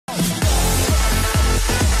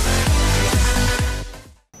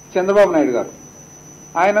చంద్రబాబు నాయుడు గారు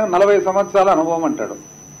ఆయన 40 సంవత్సరాల అనుభవం అంటాడు.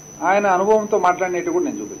 ఆయన అనుభవంతో మాట్లాడినట్టు కూడా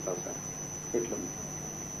నేను చూపిస్తాను సార్. ఎట్లుంది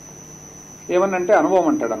ఏమన్నంటే అనుభవం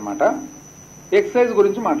అంటాడు అనమాట. ఎక్సైజ్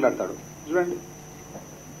గురించి మాట్లాడతాడు. చూడండి,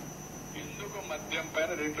 ఎందుకు మద్యం పైన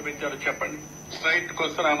రేట్లు పెంచారో చెప్పండి. Straight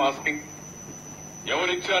question I'm asking.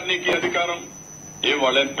 ఎవరిచ్చారు నీకు ఈ అధికారం? ఏ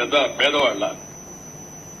వాళ్ళేం పెద్ద పేదవాళ్ళ?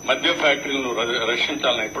 మద్యం ఫ్యాక్టరీలను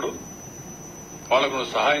రక్షించాలన్నా ఇప్పుడు వాళ్ళకు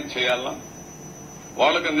నువ్వు సహాయం చేయాలన్నా?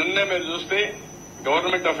 వాళ్ళకు నిన్నే మీరు చూస్తే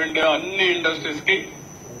గవర్నమెంట్ ఆఫ్ ఇండియా అన్ని ఇండస్ట్రీస్ కి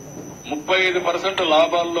 35%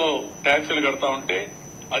 లాభాల్లో ట్యాక్సులు కడతా ఉంటే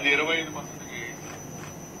అది 25%.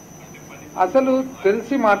 అసలు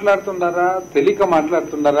తెలిసి మాట్లాడుతున్నారా, తెలియక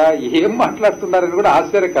మాట్లాడుతున్నారా, ఏం మాట్లాడుతున్నారని కూడా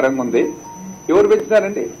ఆశ్చర్యకరంగా ఉంది. ఎవరు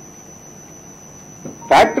పెంచినారండి?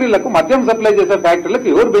 ఫ్యాక్టరీలకు, మద్యం సప్లై చేసే ఫ్యాక్టరీలకు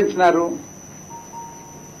ఎవరు పెంచినారు?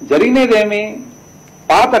 జరిగినదేమి?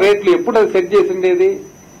 పాత రేట్లు ఎప్పుడు అది సెట్ చేసిండేది?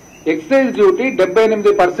 ఎక్సైజ్ డ్యూటీ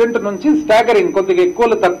 78% నుంచి స్టాగరింగ్, కొద్దిగా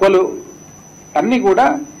ఎక్కువలు తక్కువలు అన్ని కూడా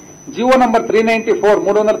జీవో నంబర్ 394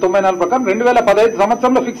 394 ప్రకారం 2015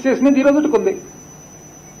 సంవత్సరంలో ఫిక్స్ చేసినది ఈ రోజుకి ఉంది.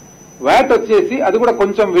 వ్యాట్ వచ్చేసి అది కూడా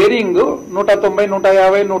కొంచెం వేరియింగ్ 190,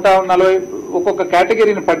 150, 140 ఒక్కొక్క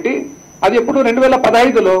కేటగిరీని బట్టి అది ఎప్పుడు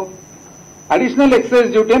 2015లో అడిషనల్ ఎక్సైజ్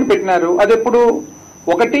డ్యూటీ అని పెట్టినారు. అది ఎప్పుడు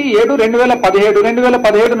 1/7/2017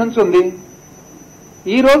 2017 నుంచి ఉంది.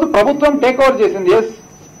 ఈ రోజు ప్రభుత్వం టేక్ ఓవర్ చేసింది. ఎస్,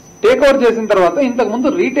 టేక్ ఓవర్ చేసిన తర్వాత ఇంతకు ముందు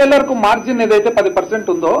రీటైలర్ కు మార్జిన్ ఏదైతే 10%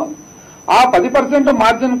 ఉందో ఆ 10%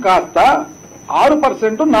 మార్జిన్ కాస్త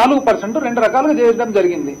 6%, 4% రెండు రకాలుగా చేయడం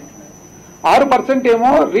జరిగింది. 6%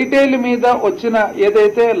 ఏమో రీటైల్ మీద వచ్చిన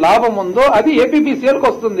ఏదైతే లాభం ఉందో అది ఏపీబీసీఎల్కి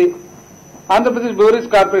వస్తుంది, ఆంధ్రప్రదేశ్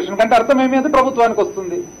బ్యూరీస్ కార్పొరేషన్ కంటే అర్థం ఏమి అది ప్రభుత్వానికి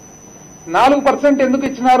వస్తుంది. 4% ఎందుకు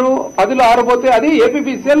ఇచ్చినారు? 10లో 6 పోతే అది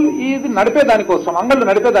ఏపీబీసీఎల్ ఇది నడిపేదానికోసం, అంగళ్ళు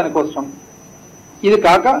నడిపేదానికోసం. ఇది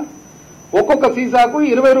కాక ఒక్కొక్క సీసాకు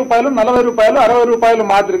 20 రూపాయలు, 40 రూపాయలు, 60 రూపాయలు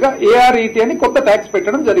మాదిరిగా ఏఆర్ఈటీ అని కొత్త ట్యాక్స్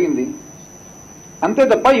పెట్టడం జరిగింది. అంతే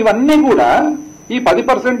తప్ప ఇవన్నీ కూడా ఈ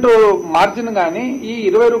 10% మార్జిన్ గాని, ఈ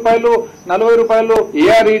 20 రూపాయలు, 40 రూపాయలు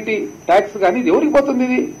ఏఆర్ఈటీ ట్యాక్స్ గాని ఇది ఎవరికి పోతుంది?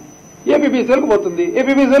 ఇది ఏపీబీసీఎల్కి పోతుంది.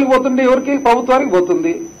 ఏపీబీసీఎల్కి పోతుంది ఎవరికి? ప్రభుత్వానికి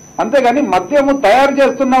పోతుంది. అంతేగాని మద్యము తయారు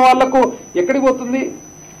చేస్తున్న వాళ్లకు ఎక్కడికి పోతుంది?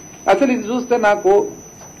 అసలు ఇది చూస్తే నాకు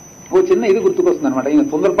ఓ చిన్న ఇది గుర్తుకొస్తుంది అనమాట. ఈయన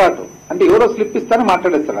తొందరపాటు అంటే ఎవరో స్లిప్ ఇస్తానని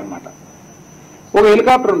మాట్లాడేస్తాడనమాట. ఒక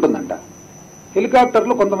హెలికాప్టర్ ఉంటుందంట.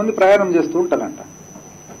 హెలికాప్టర్లో కొంతమంది ప్రయాణం చేస్తూ ఉంటారంట.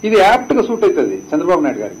 ఇది యాప్ట్ గా సూట్ అవుతుంది చంద్రబాబు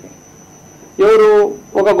నాయుడు గారికి. ఎవరు?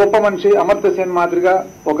 ఒక గొప్ప మనిషి అమర్త్య సేన్ మాదిరిగా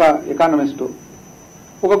ఒక ఎకానమిస్టు,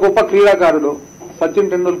 ఒక గొప్ప క్రీడాకారుడు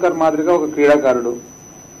సచిన్ టెండూల్కర్ మాదిరిగా ఒక క్రీడాకారుడు,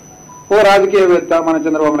 ఓ రాజకీయవేత్త మన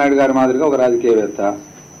చంద్రబాబు నాయుడు గారి మాదిరిగా ఒక రాజకీయవేత్త,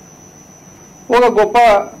 ఒక గొప్ప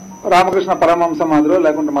రామకృష్ణ పరమహంస మాదిరో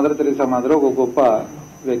లేకుంటే మదర్ తెరీసా మాదిరో ఒక గొప్ప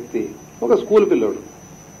వ్యక్తి, ఒక స్కూల్ పిల్లోడు.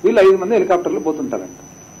 వీళ్ళు 5 మంది హెలికాప్టర్లు పోతుంటారంట.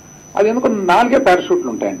 అది ఎందుకు 4 పారాషూట్లు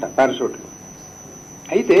ఉంటాయంట. పారాషూట్లు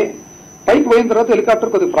అయితే పైకి పోయిన తర్వాత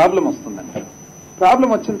హెలికాప్టర్ కొద్దిగా ప్రాబ్లం వస్తుందంట. ప్రాబ్లం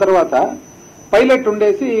వచ్చిన తర్వాత పైలట్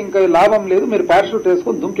ఉండేసి ఇంకా లాభం లేదు, మీరు పారాషూట్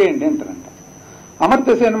వేసుకొని దుంకేయండి అంటారంట.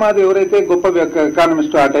 అమర్త్య సేన్ మాది ఎవరైతే గొప్ప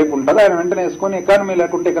ఎకానమిస్ట్ ఆ టైప్ ఉంటుందో ఆయన వెంటనే వేసుకొని ఎకానమీ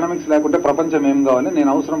లేకుంటే ఎకనామిక్స్ లేకుంటే ప్రపంచం ఏం కావాలి, నేను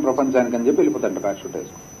అవసరం ప్రపంచానికి అని చెప్పి వెళ్ళిపోతాంట పారాషూట్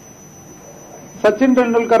వేసుకొని. సచిన్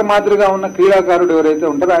టెండూల్కర్ మాదిరిగా ఉన్న క్రీడాకారుడు ఎవరైతే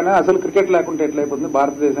ఉంటారో ఆయన అసలు క్రికెట్ లేకుంటే ఎట్లయిపోతుంది,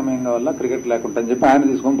 భారతదేశం ఏం కావాలా, క్రికెట్ లేకుంటే అని చెప్పి ఆయన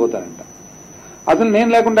తీసుకొని పోతారంట. అసలు నేను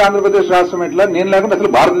లేకుంటే ఆంధ్రప్రదేశ్ రాష్ట్రం ఎట్లా, నేను లేకుంటే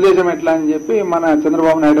అసలు భారతదేశం ఎట్లా అని చెప్పి మన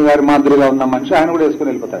చంద్రబాబు నాయుడు గారి మాదిరిగా ఉన్న మనిషి ఆయన కూడా వేసుకుని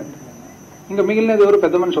వెళ్ళిపోతారంట. ఇంకా మిగిలినది ఎవరు?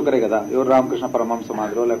 పెద్ద మనిషి ఒకరే కదా. ఎవరు? రామకృష్ణ పరమహంస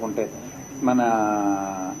మాదిరో లేకుంటే మన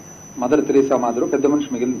మదర్ తెరీసా మాదిరో పెద్ద మనిషి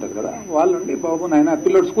మిగిలి ఉంటారు కదా. వాళ్ళుండి బాబు నాయన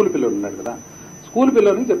పిల్లోడు, స్కూల్ పిల్లోడు ఉన్నాడు కదా, స్కూల్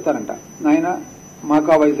పిల్లోడికి చెప్తారంట, నాయన మాకు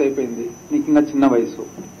ఆ వయసు అయిపోయింది, నీకు ఇంకా చిన్న వయసు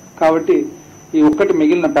కాబట్టి ఈ ఒక్కటి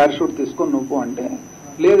మిగిలిన పారాషూట్ తీసుకొని నువ్వు అంటే,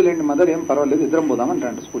 లేదులేండి మదర్ ఏం పర్వాలేదు ఇద్దరం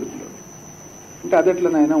పోదామంటారంట స్కూల్ పిల్లోడు. అంటే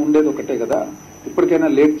అదెట్లనైనా ఉండేది ఒకటే కదా, ఇప్పటికైనా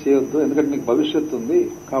లేట్ చేయొద్దు ఎందుకంటే నీకు భవిష్యత్తు ఉంది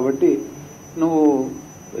కాబట్టి నువ్వు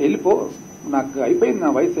వెళ్ళిపో, నాకు అయిపోయింది, నా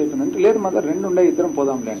వయసు అయిపోయింది అంటే, లేదు మదర్ 2 ఉండే ఇద్దరం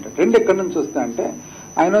పోదాంలే అంటే. 2 ఎక్కడి నుంచి వస్తా అంటే,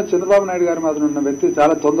 ఆయన చంద్రబాబు నాయుడు గారి మాదిరి ఉన్న వ్యక్తి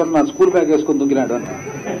చాలా తొందరగా నా స్కూల్ బ్యాగ్ వేసుకొని దుగ్గినాడు అని.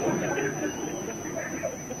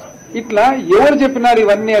 ఇట్లా ఎవరు చెప్పినారు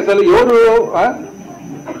ఇవన్నీ? అసలు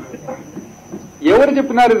ఎవరు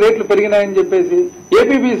చెప్పినారు రేట్లు పెరిగినాయని చెప్పేసి?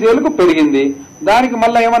 ఏపీబీసీఎల్కు పెరిగింది. దానికి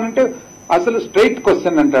మళ్ళా ఏమనంటే అసలు స్ట్రైట్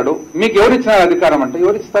క్వశ్చన్ అంటాడు, మీకు ఎవరిచ్చినారు అధికారం అంటే,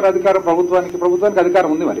 ఎవరిస్తారు అధికారం? ప్రభుత్వానికి అధికారం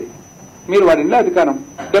ఉంది. మరి మీరు వాడిలో అధికారం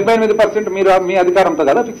 78% మీరు మీ అధికారంతో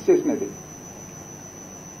కదా ఫిక్స్ చేసినది.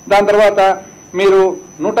 దాని తర్వాత మీరు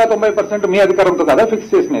 190% మీ అధికారంతో కదా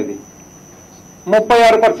ఫిక్స్ చేసినది.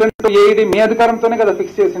 36% ఏఈడి మీ అధికారంతోనే కదా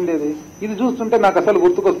ఫిక్స్ చేసిండేది. ఇది చూస్తుంటే నాకు అసలు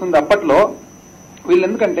గుర్తుకొస్తుంది అప్పట్లో వీళ్ళు.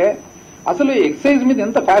 ఎందుకంటే అసలు ఎక్సైజ్ మీద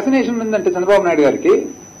ఎంత ఫ్యాసినేషన్ ఉందంటే చంద్రబాబు నాయుడు గారికి,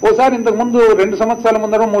 ఓసారి ఇంతకు ముందు 2 సంవత్సరాల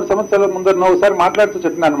ముందర 3 సంవత్సరాల ముందర ఒకసారి మాట్లాడుతూ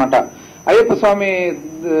చెప్పినారు అనమాట. అయ్యప్ప స్వామి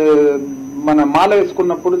మన మాల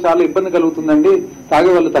వేసుకున్నప్పుడు చాలా ఇబ్బంది కలుగుతుందండి,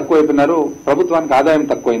 తాగే వాళ్ళు తక్కువైపోయినారు, ప్రభుత్వానికి ఆదాయం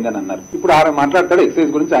తక్కువైందని అన్నారు. ఇప్పుడు ఆయన మాట్లాడతాడు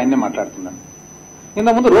ఎక్సైజ్ గురించి, ఆయన్నే మాట్లాడుతున్నాడు.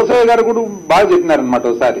 ఇంతకుముందు రోసయ్య గారు కూడా బాగా చెప్పినారనమాట.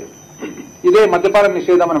 ఒకసారి ఇదే మద్యపాన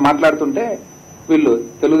నిషేధం అని మాట్లాడుతుంటే వీళ్ళు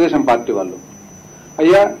తెలుగుదేశం పార్టీ వాళ్ళు,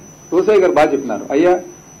 అయ్యా రోసయ్య గారు బాగా చెప్పినారు, అయ్యా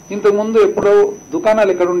ఇంతకుముందు ఎప్పుడో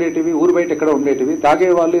దుకాణాలు ఎక్కడ ఉండేటివి, ఊరు బయట ఎక్కడ ఉండేటివి, తాగే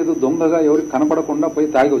వాళ్ళు ఏదో దొంగగా ఎవరికి కనపడకుండా పోయి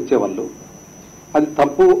తాగి వచ్చేవాళ్ళు, అది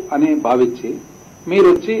తప్పు అని భావించి మీరు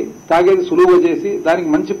వచ్చి తాగేది సులువుగా చేసి దానికి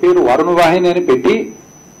మంచి పేరు వరుణవాహిని అని పెట్టి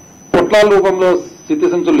పొట్లాల రూపంలో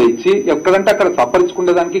స్థితిసంచుల్లో ఇచ్చి ఎక్కడంటే అక్కడ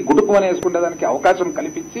సప్పరించుకునేదానికి గుడుపు అని వేసుకునేదానికి అవకాశం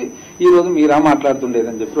కల్పించి ఈ రోజు మీరా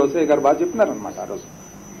మాట్లాడుతుండేదని చెప్పి రోసయ్య గారు బాగా చెప్పినారనమాట. ఆ రోజు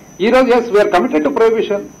ఈ రోజు yes we are committed to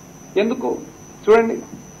prohibition. ఎందుకు చూడండి,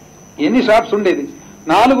 ఎన్ని షాప్స్ ఉండేది,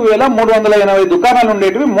 4,380 దుకాణాలు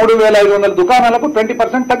ఉండేటివి 3,500 దుకాణాలకు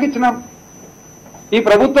 20% తగ్గించినాం. ఈ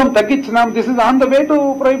ప్రభుత్వం తగ్గించినాం. This is on the way to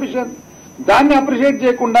prohibition. దాన్ని అప్రిషియేట్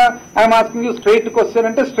చేయకుండా I'm asking you straight question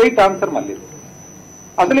అంటే స్ట్రైట్ ఆన్సర్. మళ్ళీ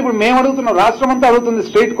అసలు ఇప్పుడు మేము అడుగుతున్నాం, రాష్ట్రం అంతా అడుగుతుంది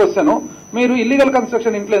స్ట్రైట్ క్వశ్చన్, మీరు ఇల్లీగల్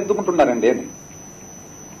కన్స్ట్రక్షన్ ఇంట్లో ఎందుకుంటున్నారండి అని.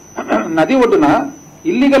 నది ఒడ్డున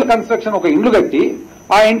ఇల్లీగల్ కన్స్ట్రక్షన్ ఒక ఇండ్లు కట్టి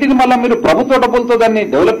ఆ ఇంటిని మళ్ళీ మీరు ప్రభుత్వ డబ్బులతో దాన్ని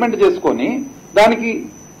డెవలప్మెంట్ చేసుకొని దానికి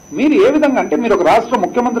మీరు ఏ విధంగా అంటే మీరు ఒక రాష్ట్ర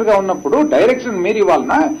ముఖ్యమంత్రిగా ఉన్నప్పుడు డైరెక్షన్ మీరు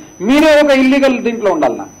ఇవ్వాలన్నా, మీరే ఒక ఇల్లీగల్ దీంట్లో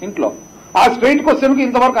ఉండాలన్నా ఇంట్లో. ఆ స్ట్రైట్ క్వశ్చన్ కి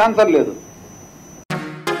ఇంతవరకు ఆన్సర్ లేదు.